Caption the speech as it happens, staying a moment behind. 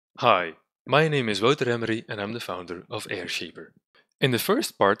Hi, my name is Wouter Emery and I'm the founder of AirShaper. In the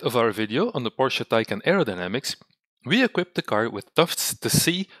first part of our video on the Porsche Taycan Aerodynamics, we equipped the car with tufts to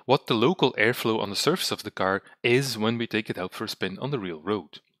see what the local airflow on the surface of the car is when we take it out for a spin on the real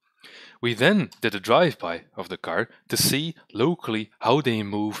road. We then did a drive-by of the car to see locally how they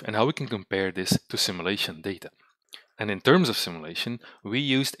move and how we can compare this to simulation data. And in terms of simulation, we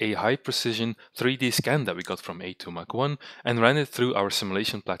used a high precision 3D scan that we got from A2 Mach 1 and ran it through our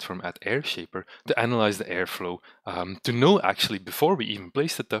simulation platform at AirShaper to analyze the airflow, to know actually before we even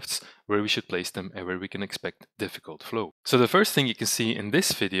place the tufts where we should place them and where we can expect difficult flow. So the first thing you can see in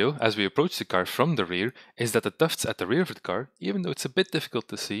this video as we approach the car from the rear is that the tufts at the rear of the car, even though it's a bit difficult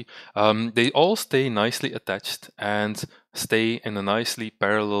to see, they all stay nicely attached and stay in a nicely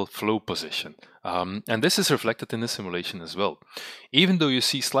parallel flow position. And this is reflected in the simulation as well. Even though you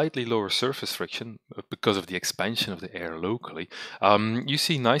see slightly lower surface friction because of the expansion of the air locally, you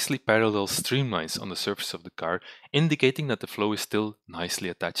see nicely parallel streamlines on the surface of the car, indicating that the flow is still nicely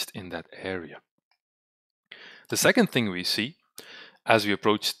attached in that area. The second thing we see as we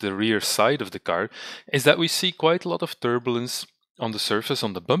approach the rear side of the car is that we see quite a lot of turbulence on the surface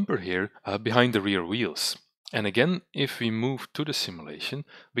on the bumper here behind the rear wheels. And again, if we move to the simulation,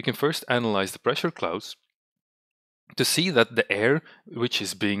 we can first analyze the pressure clouds to see that the air which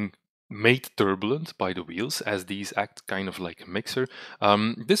is being made turbulent by the wheels, as these act kind of like a mixer,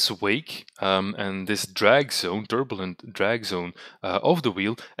 this wake and this drag zone, turbulent drag zone of the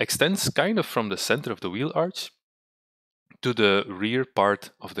wheel extends kind of from the center of the wheel arch to the rear part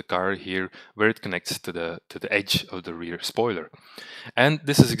of the car here, where it connects to the edge of the rear spoiler. And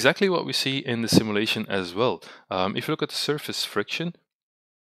this is exactly what we see in the simulation as well. If you look at the surface friction,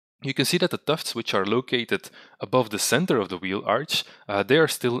 you can see that the tufts which are located above the center of the wheel arch, they are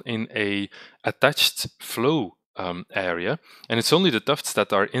still in a attached flow area, and it's only the tufts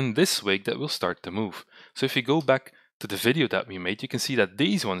that are in this wake that will start to move. So if you go back to the video that we made, you can see that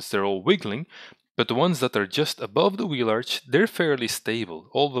these ones, they're all wiggling, but the ones that are just above the wheel arch, they're fairly stable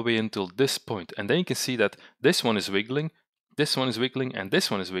all the way until this point. And then you can see that this one is wiggling, this one is wiggling, and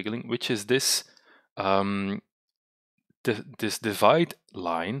this one is wiggling, which is this this divide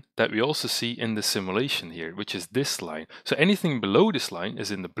line that we also see in the simulation here, which is this line. So anything below this line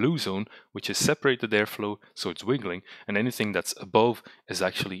is in the blue zone, which is separated airflow, so it's wiggling, and anything that's above is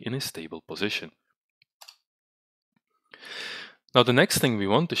actually in a stable position. Now the next thing we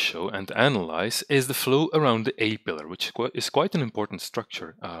want to show and analyze is the flow around the A-pillar, which is quite an important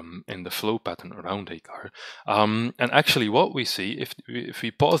structure in the flow pattern around a car. And actually what we see, if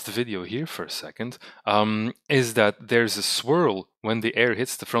we pause the video here for a second, is that there's a swirl when the air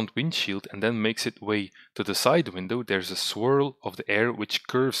hits the front windshield and then makes its way to the side window. There's a swirl of the air which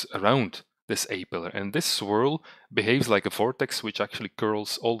curves around this A-pillar, and this swirl behaves like a vortex which actually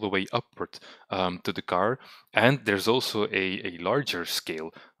curls all the way upward to the car. And there's also a larger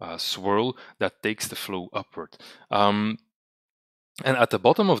scale swirl that takes the flow upward. And at the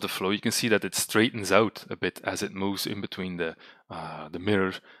bottom of the flow, you can see that it straightens out a bit as it moves in between the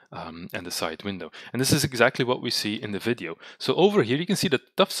mirror and the side window. And this is exactly what we see in the video. So over here, you can see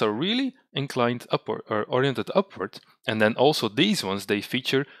that tufts are really inclined upward or oriented upward. And then also these ones, they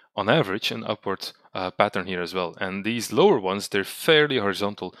feature on average an upward pattern here as well. And these lower ones, they're fairly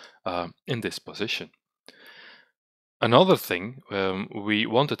horizontal in this position. Another thing we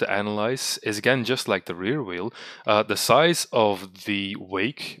wanted to analyze is, again, just like the rear wheel, the size of the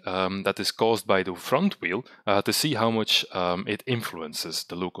wake that is caused by the front wheel to see how much it influences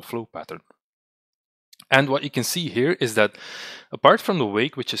the local flow pattern. And what you can see here is that apart from the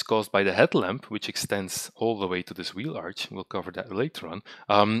wake, which is caused by the headlamp, which extends all the way to this wheel arch, we'll cover that later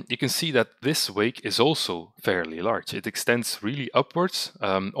on, you can see that this wake is also fairly large. It extends really upwards,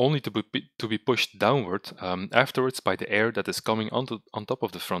 only to be pushed downward afterwards by the air that is coming on top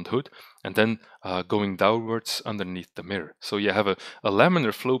of the front hood and then going downwards underneath the mirror. So you have a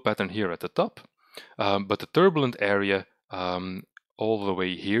laminar flow pattern here at the top, but the turbulent area all the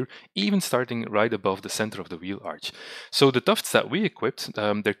way here, even starting right above the center of the wheel arch. So the tufts that we equipped,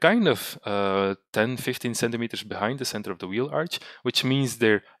 they're kind of 10-15 centimeters behind the center of the wheel arch, which means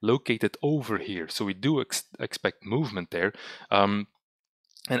they're located over here. So we do expect movement there.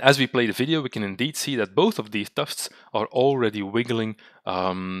 And as we play the video, we can indeed see that both of these tufts are already wiggling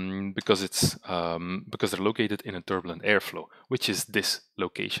because they're located in a turbulent airflow, which is this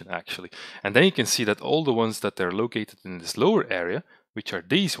location actually. And then you can see that all the ones that are located in this lower area, which are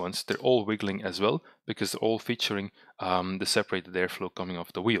these ones, they're all wiggling as well because they're all featuring the separated airflow coming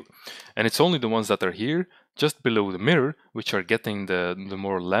off the wheel. And it's only the ones that are here just below the mirror, which are getting the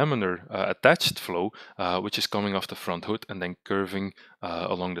more laminar attached flow, which is coming off the front hood and then curving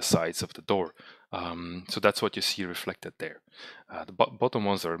along the sides of the door. So that's what you see reflected there. The bottom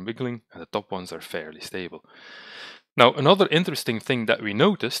ones are wiggling and the top ones are fairly stable. Now, another interesting thing that we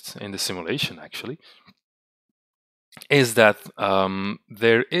noticed in the simulation actually is that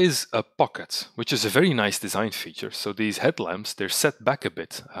there is a pocket, which is a very nice design feature. So these headlamps, they're set back a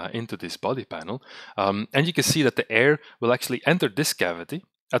bit into this body panel. And you can see that the air will actually enter this cavity.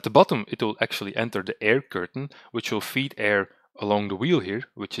 At the bottom, it will actually enter the air curtain, which will feed air along the wheel here,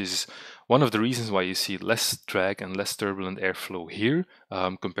 which is one of the reasons why you see less drag and less turbulent airflow here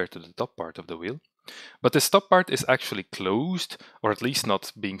compared to the top part of the wheel. But the top part is actually closed, or at least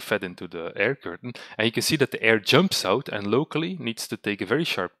not being fed into the air curtain, and you can see that the air jumps out and locally needs to take a very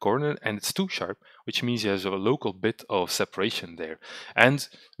sharp corner, and it's too sharp, which means there's a local bit of separation there. And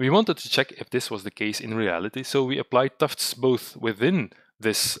we wanted to check if this was the case in reality, so we applied tufts both within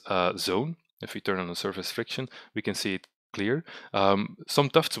this zone. If we turn on the surface friction, we can see it clear. Some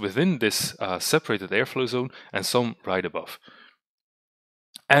tufts within this separated airflow zone and some right above.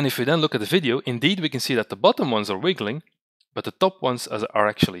 And if we then look at the video, indeed we can see that the bottom ones are wiggling, but the top ones are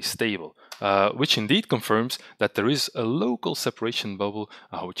actually stable, which indeed confirms that there is a local separation bubble,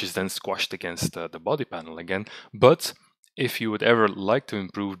 which is then squashed against the body panel again. But if you would ever like to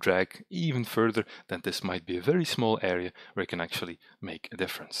improve drag even further, then this might be a very small area where it can actually make a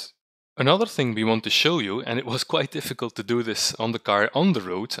difference. Another thing we want to show you, and it was quite difficult to do this on the car on the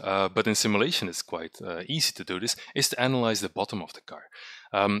road, but in simulation it's quite easy to do this, is to analyze the bottom of the car.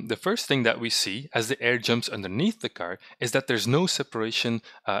 The first thing that we see as the air jumps underneath the car is that there's no separation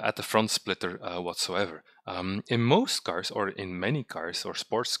at the front splitter whatsoever. In most cars, or in many cars or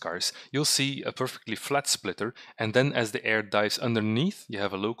sports cars, you'll see a perfectly flat splitter, and then as the air dives underneath, you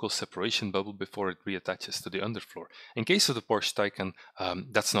have a local separation bubble before it reattaches to the underfloor. In case of the Porsche Taycan,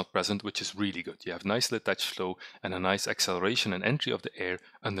 that's not present, which is really good. You have nicely attached flow and a nice acceleration and entry of the air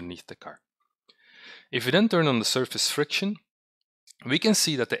underneath the car. If you then turn on the surface friction, we can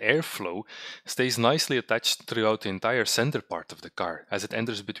see that the airflow stays nicely attached throughout the entire center part of the car as it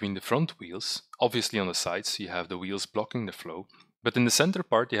enters between the front wheels. Obviously on the sides you have the wheels blocking the flow, but in the center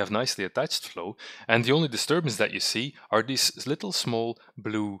part you have nicely attached flow, and the only disturbance that you see are these little small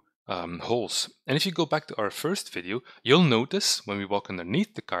blue holes. And if you go back to our first video, you'll notice when we walk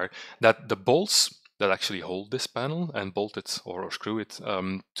underneath the car that the bolts that actually hold this panel and bolt it or screw it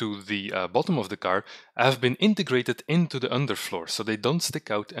to the bottom of the car have been integrated into the underfloor, so they don't stick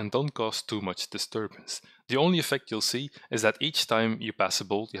out and don't cause too much disturbance. The only effect you'll see is that each time you pass a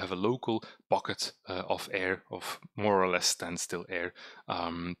bolt, you have a local pocket of air, of more or less standstill air.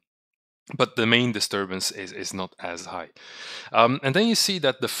 But the main disturbance is not as high. And then you see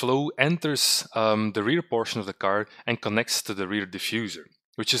that the flow enters the rear portion of the car and connects to the rear diffuser,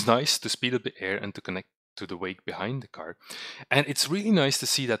 which is nice to speed up the air and to connect to the wake behind the car. And it's really nice to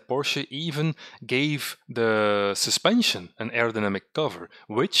see that Porsche even gave the suspension an aerodynamic cover,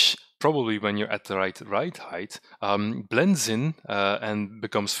 which probably when you're at the right ride height blends in and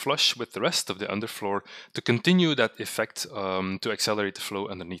becomes flush with the rest of the underfloor to continue that effect to accelerate the flow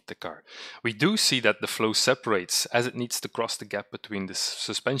underneath the car. We do see that the flow separates as it needs to cross the gap between the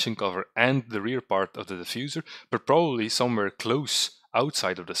suspension cover and the rear part of the diffuser, but probably somewhere close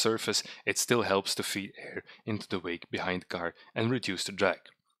outside of the surface, it still helps to feed air into the wake behind the car and reduce the drag.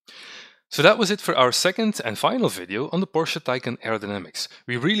 So that was it for our second and final video on the Porsche Taycan Aerodynamics.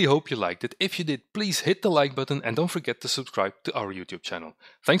 We really hope you liked it. If you did, please hit the like button and don't forget to subscribe to our YouTube channel.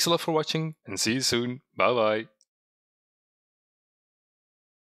 Thanks a lot for watching and see you soon. Bye bye.